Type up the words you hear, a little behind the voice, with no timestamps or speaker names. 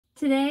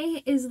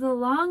Today is the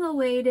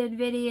long-awaited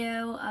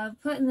video of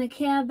putting the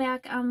cab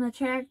back on the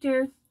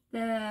tractor.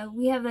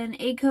 We have an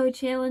Agco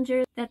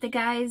Challenger that the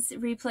guys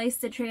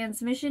replaced the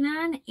transmission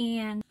on,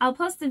 and I'll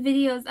post the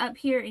videos up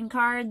here in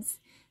cards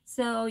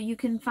so you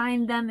can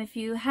find them if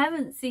you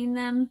haven't seen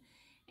them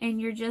and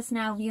you're just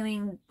now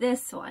viewing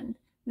this one.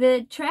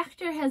 The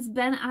tractor has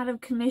been out of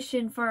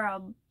commission for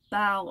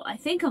about, I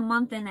think, a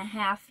month and a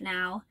half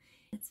now.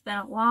 It's been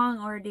a long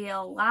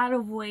ordeal, a lot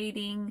of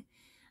waiting.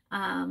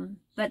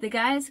 But the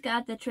guys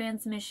got the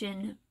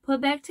transmission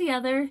put back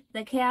together,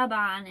 the cab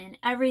on, and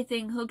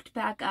everything hooked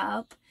back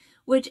up,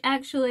 which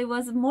actually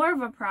was more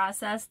of a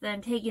process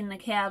than taking the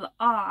cab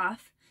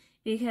off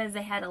because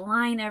they had to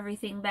line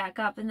everything back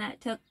up, and that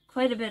took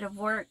quite a bit of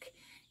work.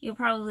 You'll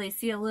probably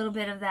see a little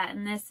bit of that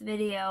in this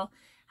video,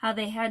 how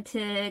they had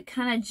to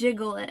kind of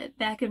jiggle it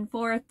back and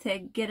forth to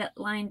get it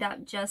lined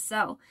up just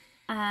so.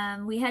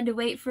 We had to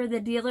wait for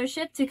the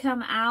dealership to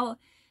come out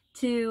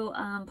to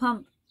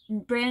pump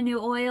brand new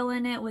oil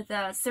in it with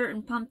a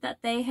certain pump that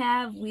they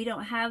have. We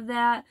don't have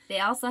that. They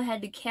also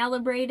had to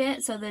calibrate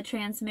it so the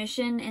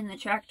transmission and the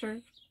tractor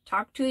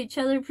talk to each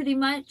other pretty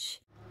much.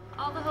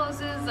 All the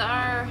hoses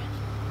are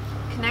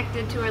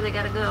connected to where they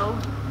gotta go.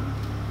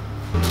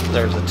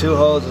 There's the two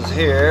hoses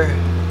here,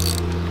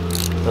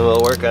 and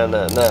we'll work on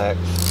that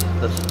next.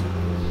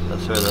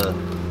 That's where the...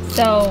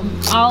 So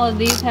all of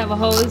these have a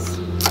hose.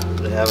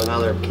 They have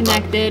another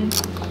connected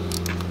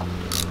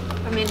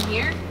from in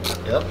here?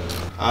 Yep.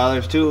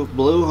 There's two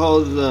blue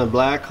hoses and a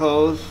black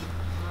hose,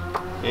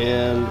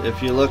 and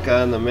if you look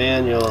on the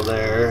manual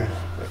there,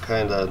 it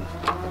kind of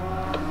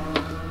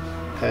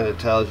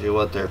tells you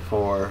what they're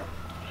for.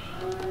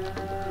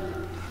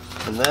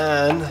 And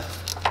then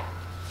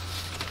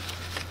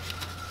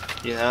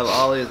you have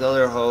all these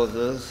other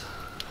hoses,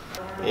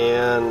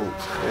 and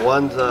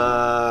one's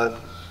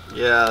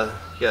you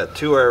got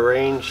two are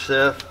range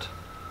shift.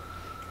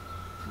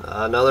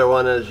 Another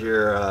one is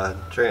your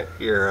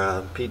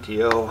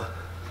PTO.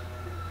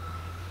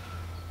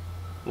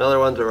 Another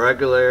one's a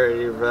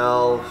regularity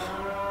valve.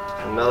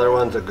 Another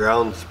one's a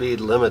ground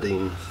speed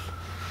limiting.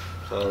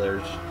 So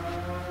there's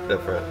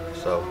different.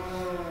 So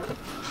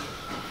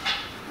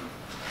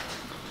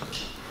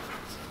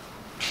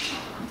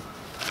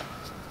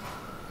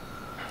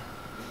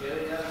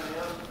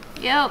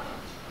yep.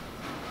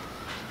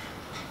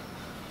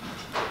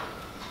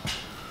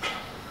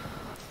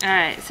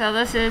 Alright, so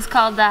this is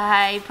called the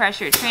high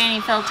pressure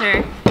tranny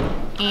filter,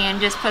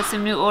 and just put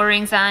some new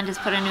O-rings on,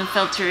 just put a new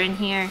filter in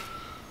here.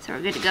 So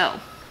we're good to go.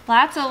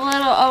 Lots of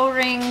little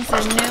O-rings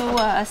and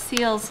new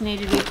seals need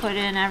to be put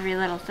in every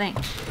little thing.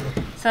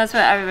 So that's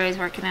what everybody's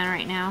working on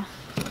right now.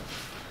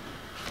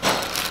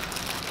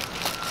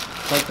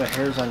 It's like the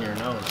hairs on your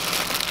nose.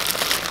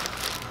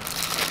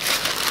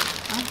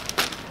 Oh.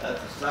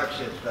 That's a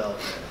suction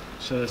filter.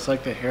 So it's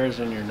like the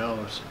hairs in your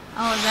nose.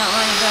 Oh, is that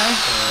what it does?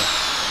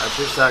 That's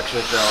your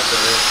suction filter.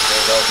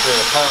 They go through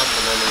the pump,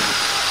 and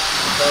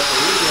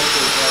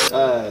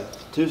then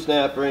two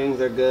snap rings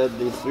are good.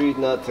 These three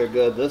nuts are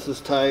good. This is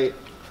tight.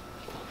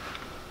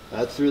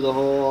 That's through the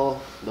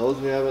hole. Those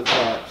we haven't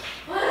touched.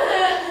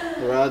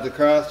 The rods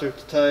across are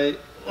tight.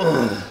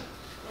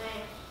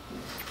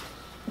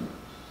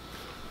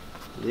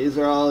 These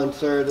are all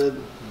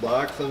inserted.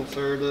 Blocks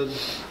inserted.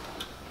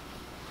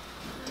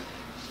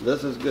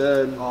 This is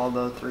good. All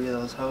the three of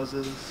those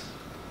hoses.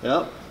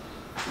 Yep.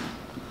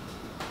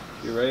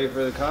 You're ready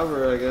for the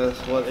cover, I guess.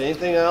 What?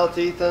 Anything else,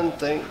 Ethan?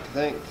 Think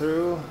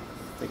through.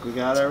 Think we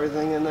got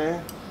everything in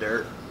there?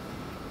 Dirt.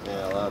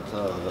 Yeah, lots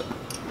of it.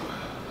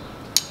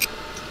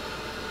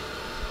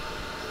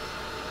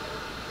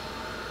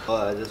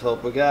 Well, I just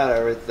hope we got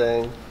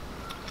everything.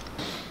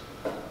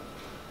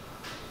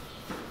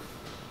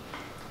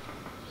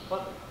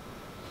 What?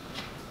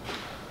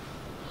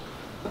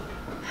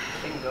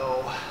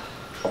 Bingo.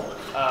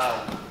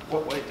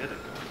 What way did it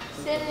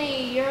go?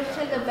 Sydney, you're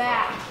to the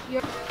back.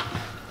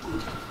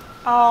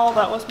 Oh,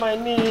 that was my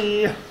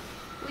knee.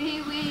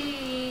 Wee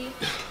wee.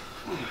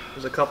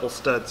 There's a couple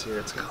studs here.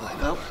 It's gonna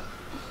line up.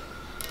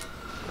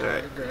 All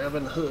right, You're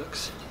grabbing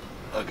hooks.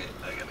 okay.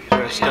 I gotta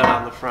There's a stud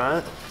on the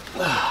front.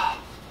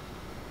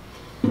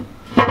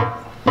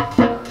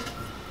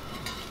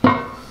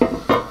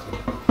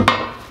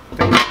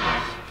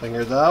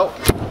 Fingers out.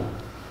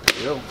 There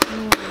you go.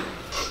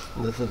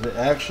 This is the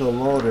actual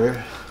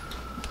motor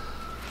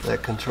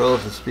that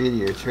controls the speed of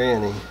your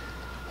tranny.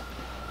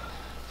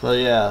 So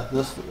yeah,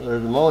 there's a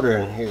motor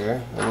in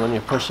here, and when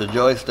you push the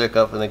joystick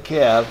up in the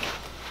cab,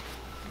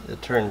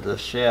 it turns the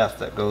shaft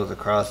that goes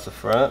across the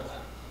front,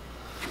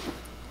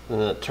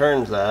 and it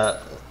turns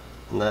that,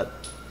 and that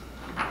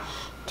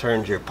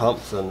turns your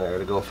pumps in there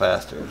to go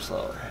faster or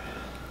slower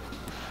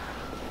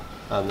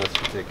on this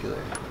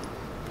particular.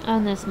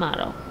 On this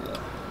model. Yeah.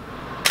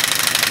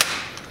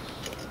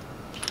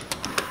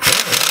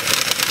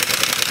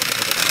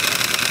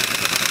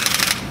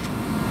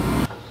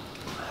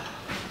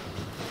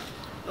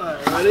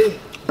 Alright, ready?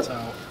 It's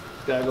out.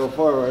 Gotta go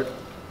forward.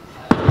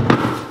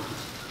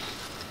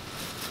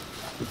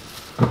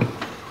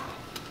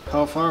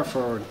 How far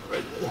forward?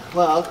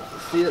 Well,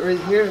 See it right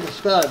here? The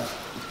studs.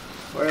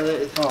 Where are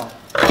they? Oh.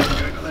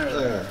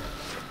 There.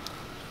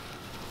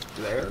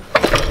 There.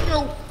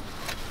 Go.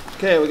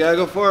 Okay, we gotta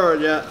go forward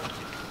yet.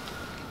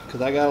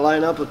 Cause I gotta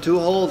line up with 2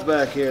 holes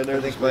back here.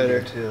 There's a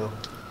spider too.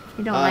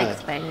 You don't like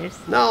spiders.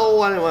 No,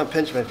 I didn't want to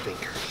pinch my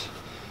fingers.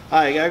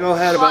 Alright, you gotta go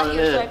ahead about an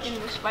inch.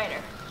 The spider.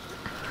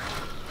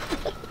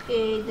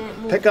 Okay,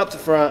 then move. Pick up the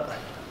front.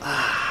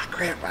 Ah,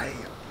 crap, my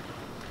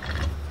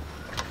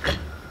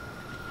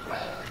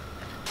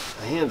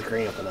hand's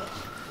cramping up.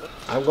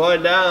 I'm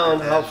going down.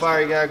 How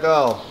far you gotta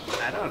go?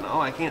 I don't know.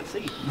 I can't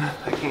see.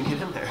 I can't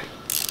get in there.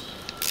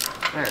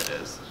 There it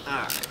is. All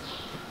right.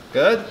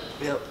 Good?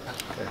 Yep.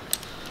 Okay.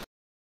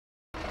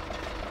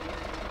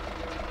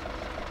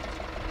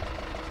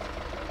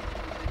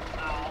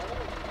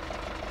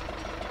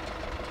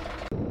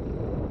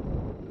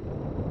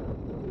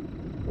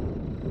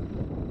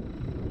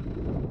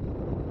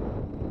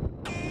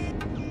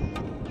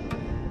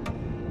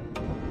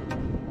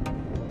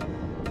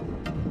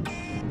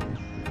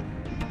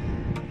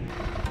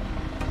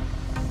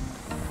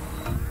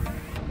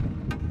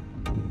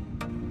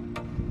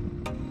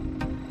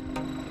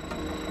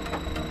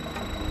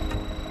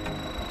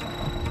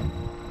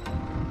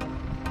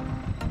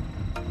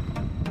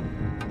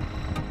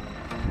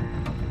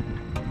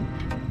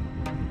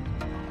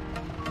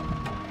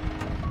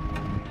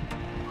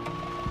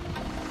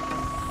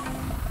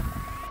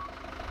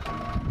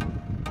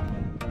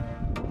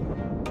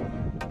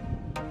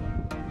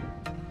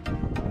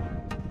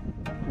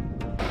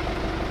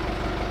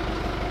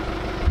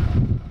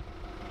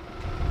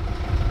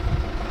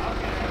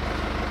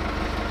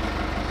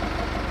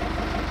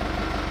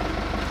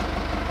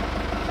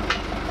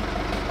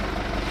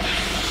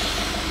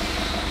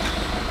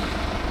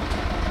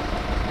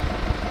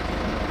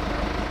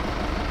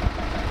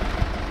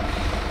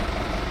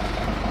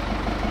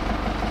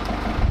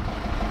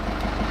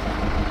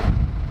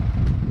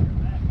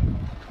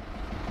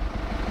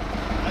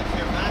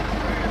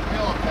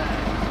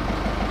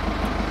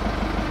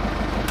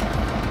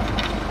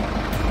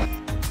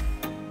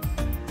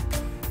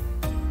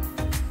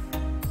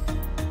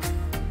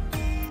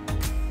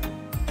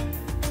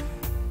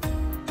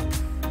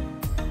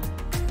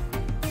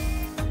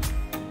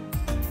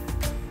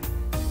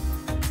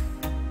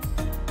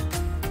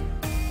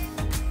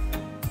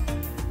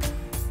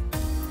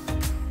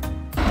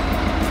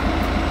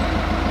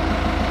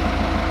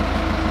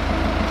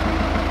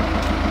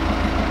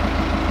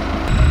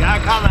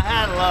 Come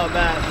ahead a little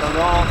bit, so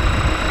don't.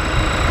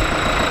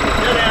 You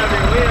should have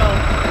your wheels.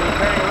 Can you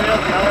turn your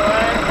wheels the other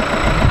way?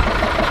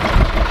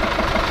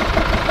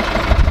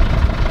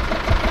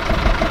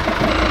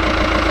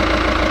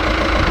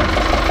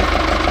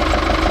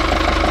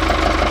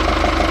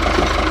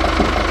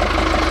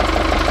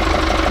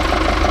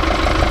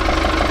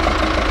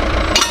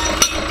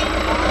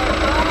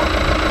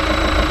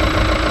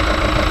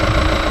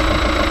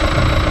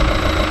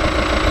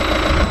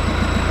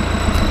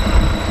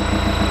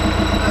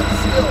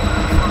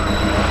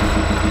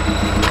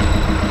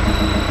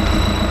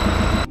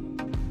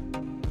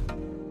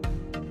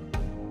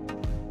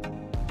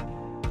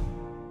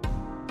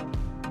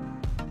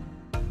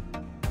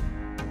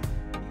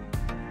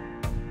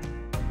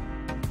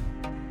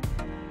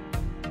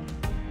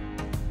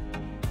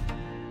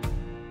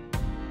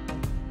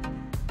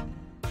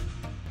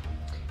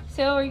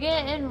 So we're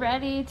getting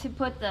ready to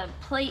put the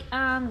plate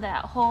on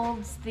that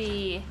holds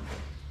the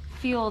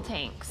fuel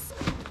tanks.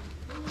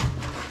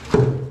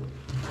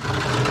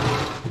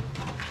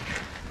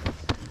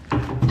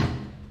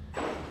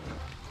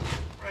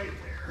 Right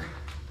there.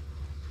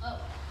 Oh.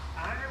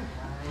 Iron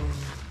time.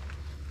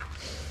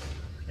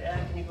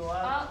 Dad, can you go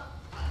out?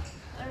 Oh,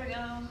 there we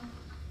go.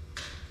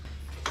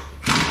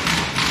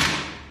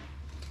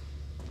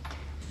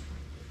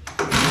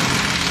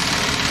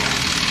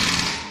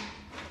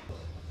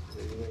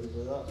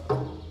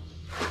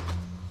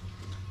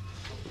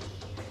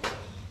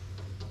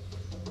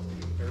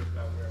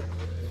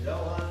 You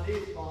don't want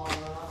these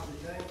falling off,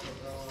 the tanks are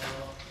falling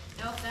off.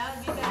 Nope, that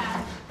would be bad.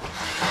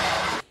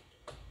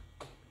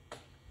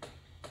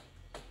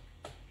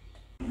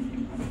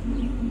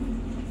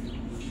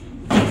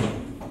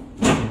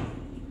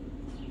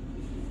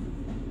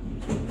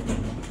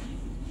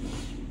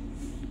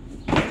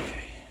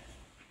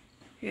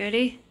 You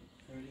ready?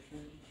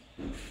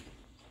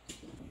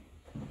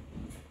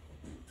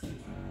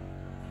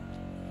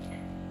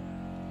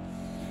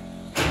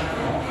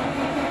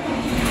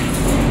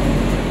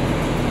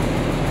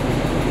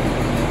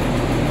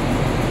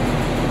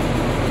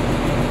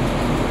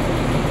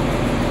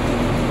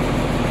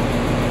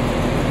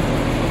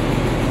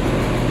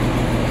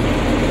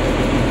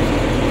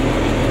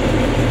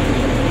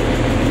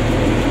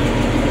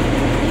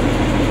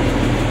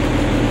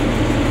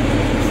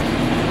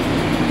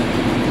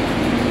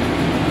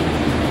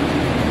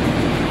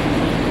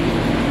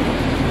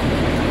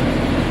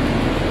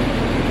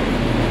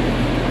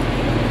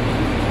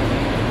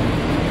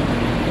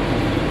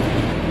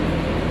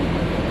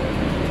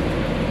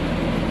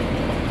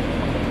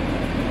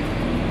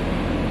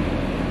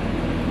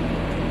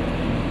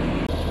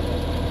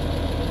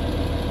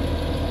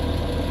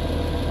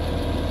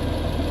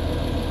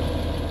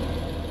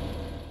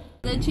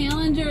 the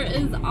Challenger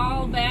is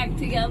all back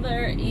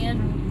together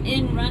and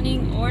in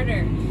running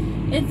order.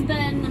 It's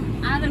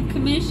been out of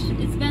commission.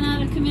 It's been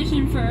out of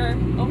commission for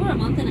over a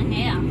month and a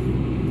half.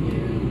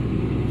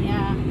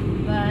 Yeah,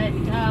 but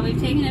we've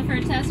taken it for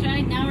a test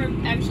ride. Now we're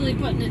actually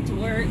putting it to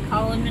work,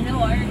 hauling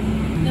manure.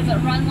 Does it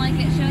run like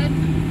it should?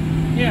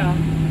 Yeah.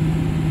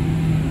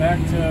 Back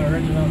to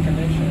original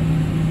condition.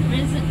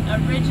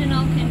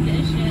 Original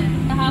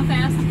condition. How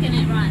fast can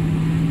it run?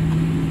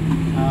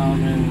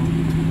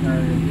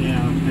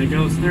 It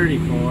goes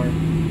 34.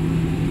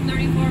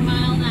 34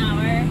 mile an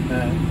hour.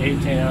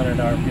 1800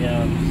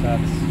 RPMs,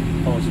 that's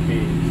full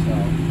speed, so.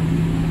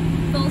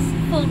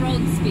 Full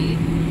road speed.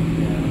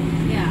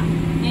 Yeah.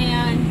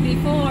 And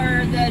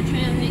before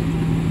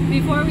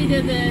we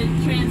did the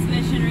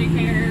transmission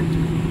repair,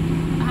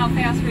 how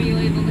fast were you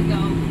able to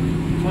go?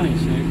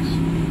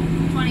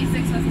 26.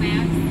 26 was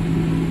max.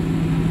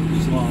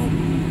 Slow.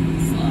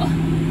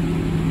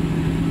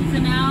 So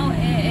now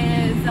it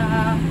is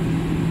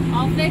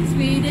all fixed.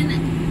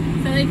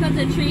 So they put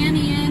the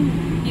tranny in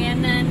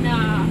and then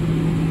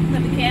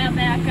put the cab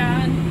back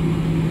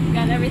on.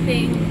 Got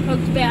everything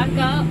hooked back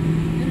up,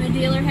 and the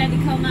dealer had to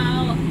come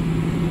out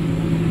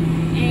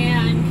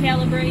and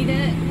calibrate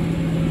it.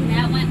 And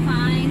that went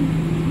fine.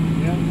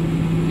 Yep.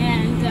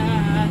 And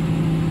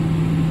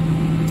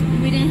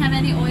we didn't have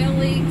any oil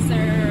leaks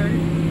or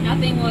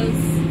nothing.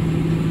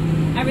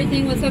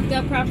 Everything was hooked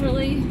up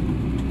properly.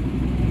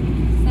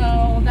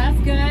 So that's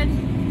good.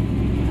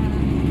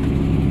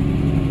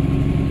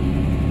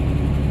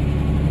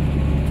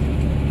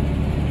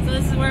 So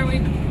this is where we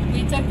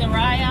took the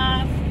rye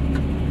off.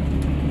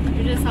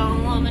 We're just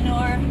hauling low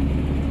manure.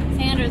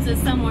 Sanders is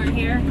somewhere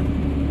here.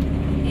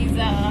 He's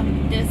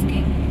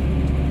disking.